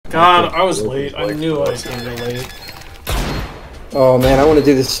God, I was late. I knew I was gonna go late. Oh man, I want to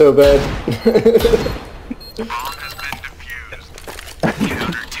do this so bad.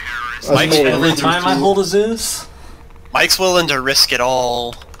 Mike's Every time I hold a Zeus? Mike's willing to risk it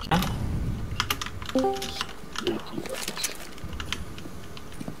all.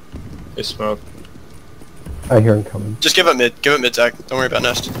 They smoke. I hear him coming. Just give it mid. Give it mid, Zach. Don't worry about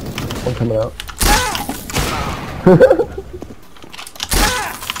Nest. I'm coming out.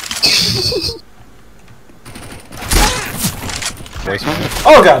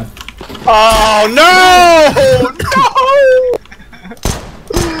 Oh god! Oh no!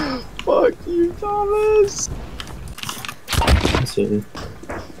 No! Fuck you, Thomas. Let's see.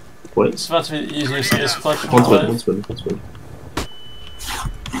 Wait. It's about to be the easiest collection One's of win, life. one's win, one's win.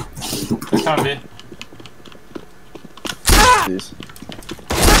 It can't be. Jeez.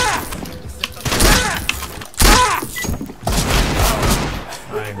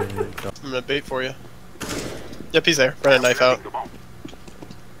 I'm gonna bait for you. Yep, he's there. Run a knife out.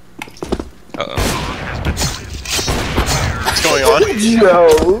 What's going on?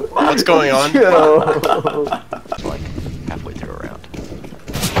 Joe! What's going on? Joe! Like halfway through a round.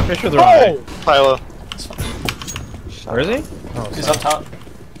 Pretty sure they're on A. Philo. Where is he? Oh, He's up top.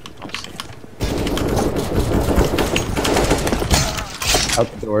 Out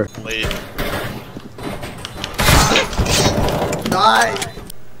the door. Late. Nice!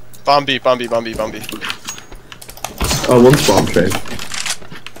 Bomb B, bomb B, bomb B, bomb B. Oh, one's bomb train.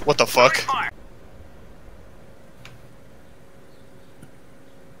 What the fuck?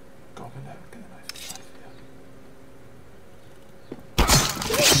 Go up and down, get a knife.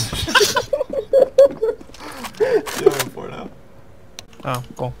 For now. Oh,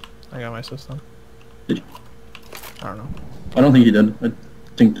 cool. I got my system. Did you? I don't know. I don't think you did. I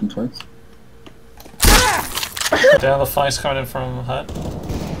think him twice. Down the fly's coming in from the hut.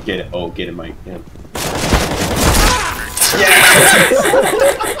 Get it. Oh, get it, Mike. Yeah.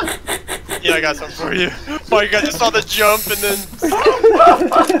 Yeah, I got something for you. Mike, I just saw the jump and then...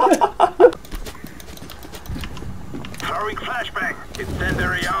 Throwing flashbang.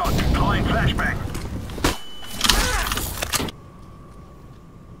 Incendiary out. Deploying flashbang.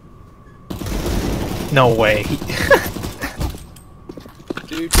 No way.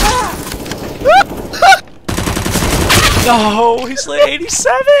 Dude. No, he's like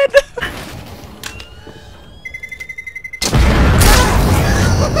 87!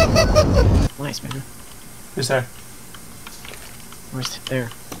 Nice, man. Who's there? Where's it there?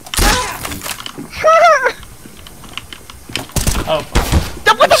 Oh.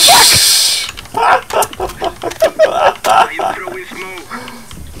 What the fuck?! Throwing smoke.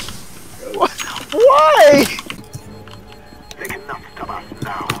 Why?! They cannot stop us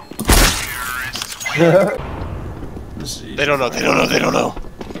now. They don't know, they don't know, they don't know.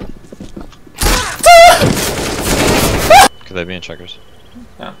 Could they be in checkers?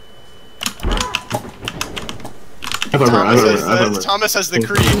 Yeah. Thomas has the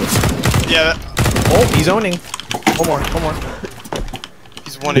creep. Yeah, Oh, he's owning. One more, one more.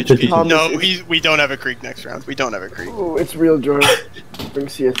 he's 1 HP. Thomas, No, it's- we don't have a creep next round. We don't have a creep. Oh, it's real joy. Bring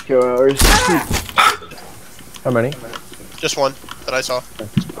CSGO hours. How many? Just one that I saw.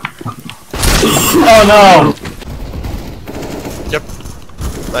 Oh no! Yep.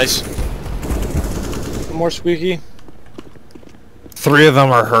 Nice. One more squeaky. 3 of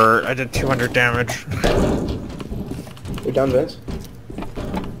them are hurt. I did 200 damage. We're down, Vince.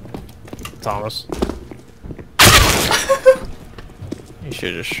 Thomas. You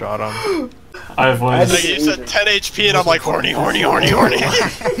should've just shot him. I have one. Like, you said 10 HP and I'm like horny, horny, horny, horny.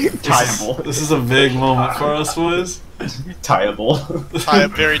 Tieable. This is a big moment for us, boys. Tieable.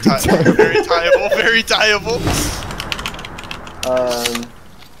 Very tieable, very tieable, very tieable.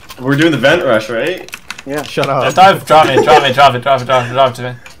 We're doing the vent rush, right? Yeah. Shut up. Dive, drop it to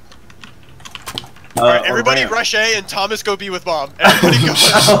me. Alright, everybody rush A and Thomas go B with bomb. Everybody go.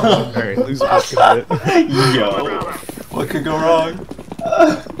 Alright, lose it. Yo. What could go wrong?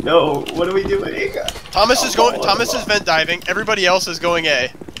 No, what are we doing? Thomas is going. Thomas is vent diving. Everybody else is going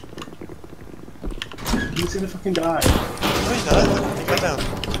A. He's gonna fucking die. No, he's not. He got down.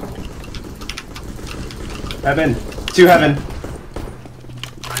 Heaven. 2 heaven.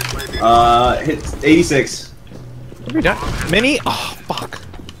 Hit 86. Are we done? Mini? Oh, fuck.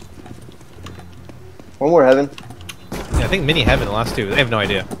 One more heaven. Yeah, I think Mini Heaven the last 2. I have no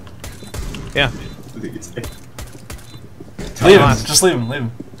idea. Yeah. Leave him, just leave him, leave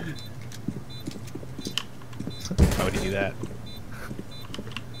him. Why would he do that?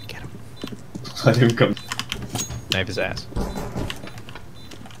 Get him. Let him come. Knife his ass.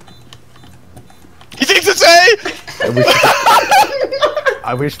 He's anything to say?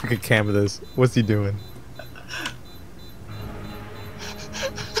 I wish we could cam this. What's he doing?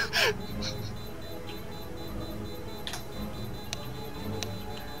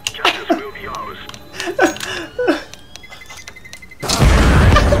 Justice will be ours.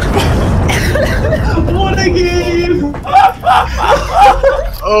 What a game!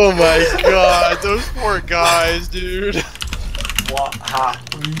 Oh my god, those poor guys, dude. What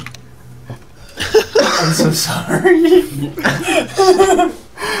happened? I'm so sorry.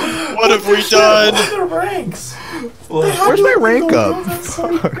 What have we done? What are the ranks? Where's my rank up?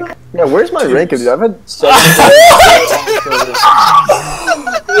 Yeah, where's my rank, dude? I've had 7.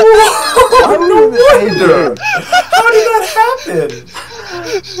 Why were we in the same game? How did that happen?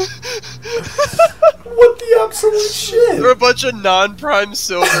 What the absolute shit? They're a bunch of non-prime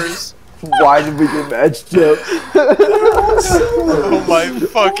silvers. Why did we get matched up? Oh my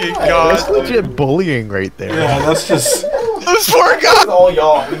fucking That's god. legit bullying right there. Yeah, that's just. Those poor guys! All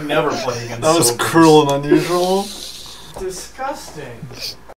y'all, we never play against That was silvers. cruel and unusual. Disgusting.